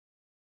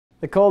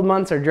The cold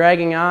months are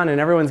dragging on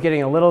and everyone's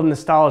getting a little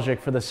nostalgic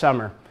for the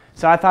summer.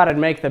 So I thought I'd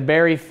make the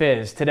Berry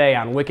Fizz today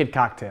on Wicked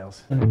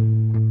Cocktails.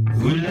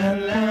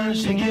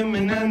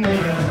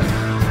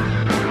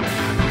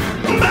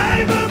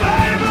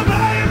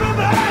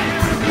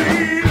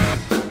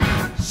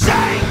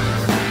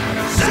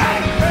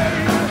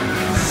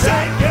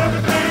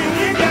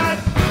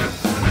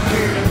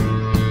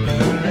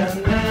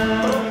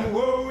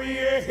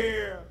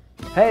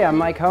 Hey, I'm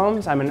Mike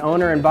Holmes. I'm an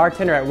owner and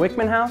bartender at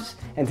Wickman House,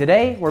 and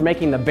today we're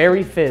making the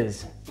Berry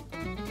Fizz.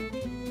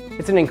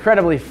 It's an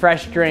incredibly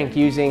fresh drink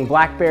using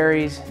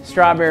blackberries,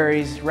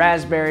 strawberries,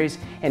 raspberries,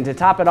 and to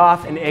top it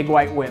off, an egg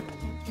white whip.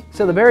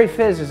 So the Berry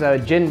Fizz is a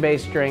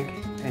gin-based drink,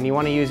 and you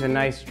want to use a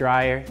nice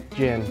dry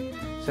gin.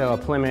 So a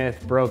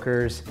Plymouth,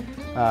 Brokers,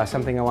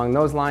 something along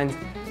those lines.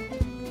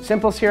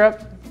 Simple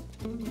syrup,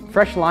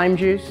 fresh lime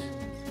juice,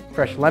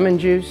 fresh lemon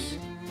juice,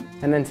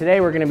 and then today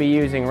we're going to be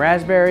using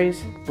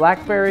raspberries,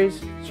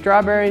 blackberries,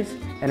 strawberries,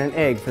 and an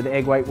egg for the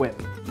egg white whip.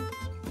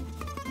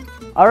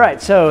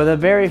 Alright, so the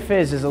Berry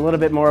Fizz is a little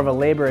bit more of a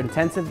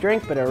labor-intensive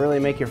drink, but it'll really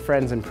make your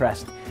friends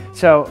impressed.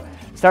 So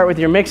start with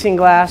your mixing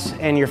glass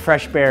and your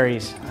fresh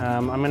berries.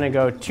 I'm going to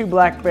go 2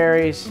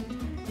 blackberries,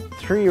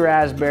 3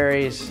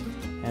 raspberries,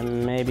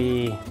 and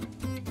maybe,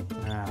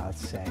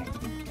 let's say,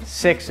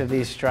 6 of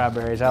these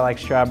strawberries. I like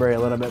strawberry a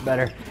little bit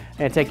better. I'm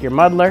going to take your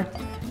muddler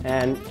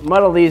and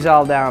muddle these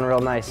all down real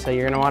nice. So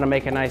you're going to want to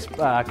make a nice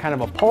kind of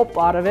a pulp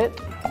out of it.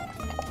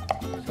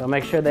 So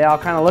make sure they all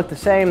kind of look the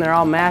same, they're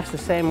all mashed the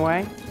same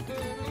way.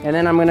 And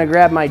then I'm going to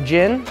grab my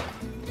gin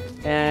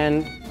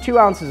and 2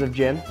 ounces of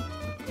gin.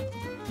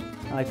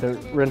 I like to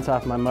rinse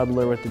off my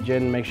muddler with the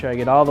gin and make sure I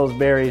get all those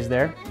berries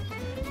there.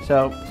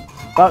 So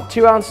about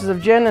 2 ounces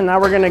of gin, and now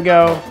we're going to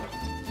go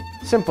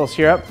simple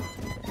syrup.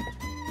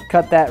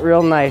 Cut that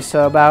real nice,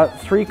 so about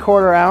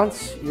 3/4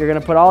 ounce. You're going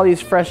to put all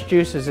these fresh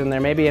juices in there,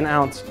 maybe an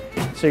ounce.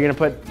 So you're going to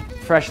put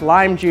fresh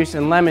lime juice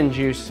and lemon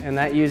juice, and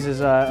that uses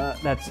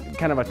that's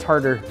kind of a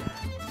tartar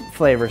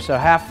flavor. So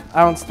 1/2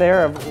 ounce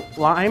there of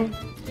lime,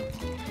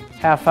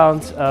 1/2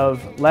 ounce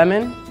of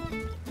lemon,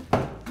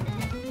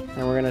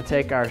 and we're going to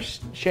take our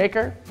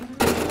shaker,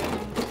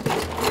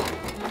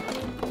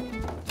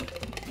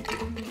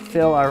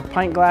 fill our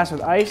pint glass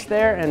with ice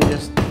there, and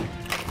just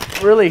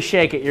really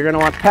shake it. You're going to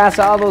want to pass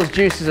all those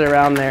juices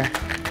around there.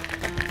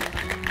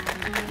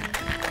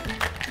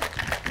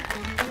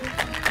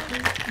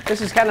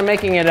 This is kind of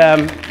making it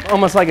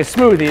almost like a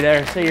smoothie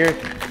there, so you're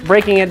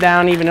breaking it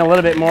down even a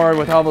little bit more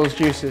with all those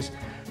juices.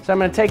 So I'm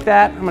going to take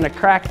that, I'm going to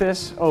crack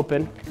this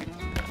open,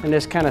 and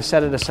just kind of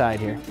set it aside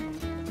here.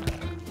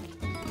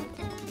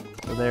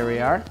 So there we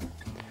are.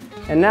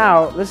 And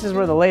now, this is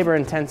where the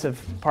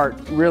labor-intensive part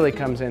really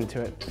comes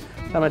into it. So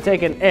I'm going to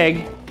take an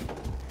egg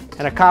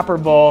and a copper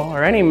bowl,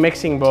 or any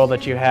mixing bowl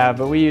that you have,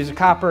 but we use a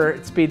copper,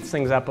 it speeds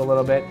things up a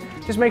little bit.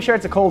 Just make sure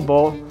it's a cold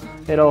bowl.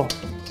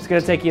 It's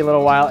going to take you a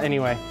little while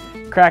anyway.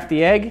 Crack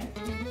the egg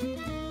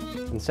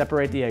and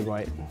separate the egg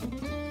white.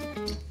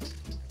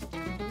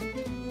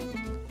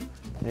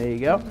 There you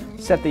go.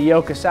 Set the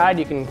yolk aside.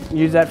 You can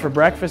use that for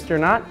breakfast or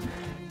not.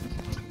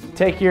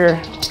 Take your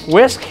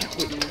whisk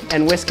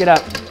and whisk it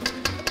up.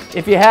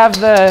 If you have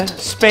the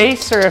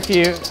space, or if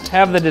you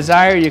have the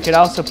desire, you could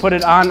also put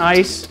it on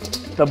ice,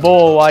 the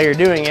bowl, while you're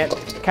doing it.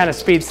 It kind of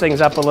speeds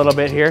things up a little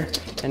bit here.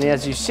 And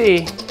as you see,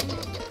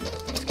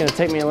 it's going to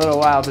take me a little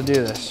while to do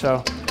this.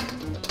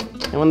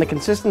 And when the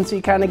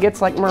consistency kind of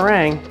gets like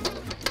meringue,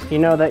 you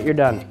know that you're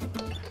done.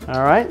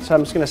 All right, so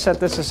I'm just going to set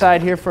this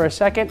aside here for a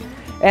second.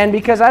 And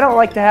because I don't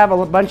like to have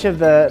a bunch of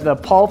the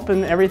pulp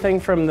and everything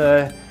from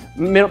the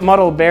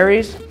muddled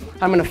berries,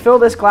 I'm going to fill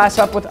this glass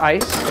up with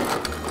ice.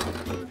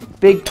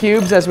 Big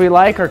cubes as we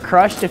like, or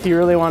crushed if you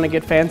really want to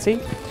get fancy.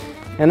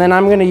 And then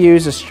I'm going to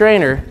use a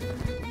strainer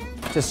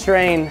to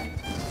strain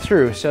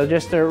through. So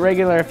just a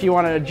regular, if you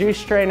want a juice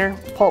strainer,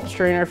 pulp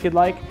strainer if you'd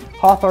like,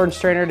 Hawthorne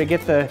strainer to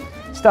get the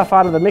stuff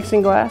out of the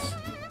mixing glass.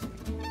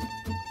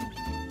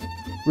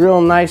 Real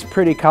nice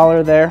pretty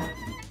color there.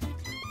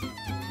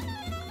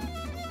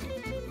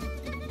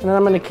 And then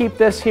I'm going to keep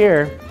this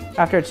here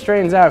after it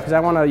strains out, because I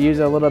want to use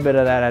a little bit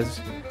of that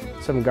as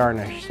some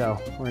garnish. So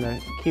we're going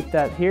to keep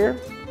that here.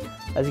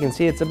 As you can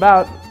see, it's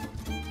about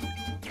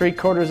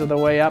 3/4 of the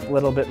way up, a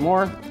little bit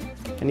more.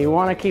 And you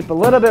want to keep a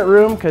little bit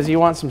room because you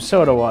want some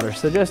soda water.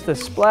 So just a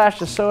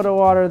splash of soda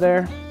water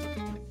there.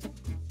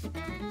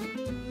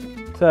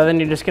 So then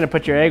you're just going to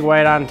put your egg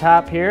white on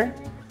top here.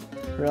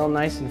 Real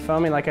nice and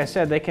foamy. Like I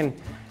said,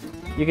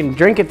 you can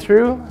drink it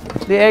through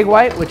the egg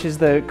white, which is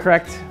the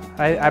correct,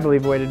 I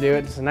believe, way to do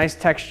it. It's a nice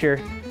texture.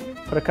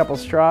 Put a couple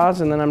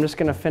straws, and then I'm just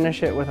going to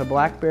finish it with a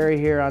blackberry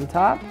here on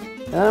top.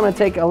 And then I'm going to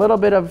take a little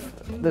bit of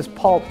this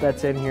pulp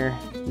that's in here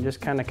and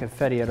just kind of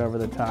confetti it over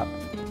the top.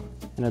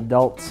 An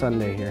adult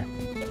sundae here.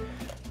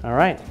 All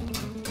right,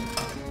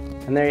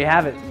 and there you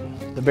have it,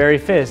 the Berry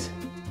Fizz.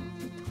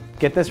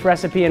 Get this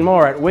recipe and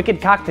more at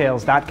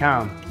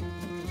wickedcocktails.com.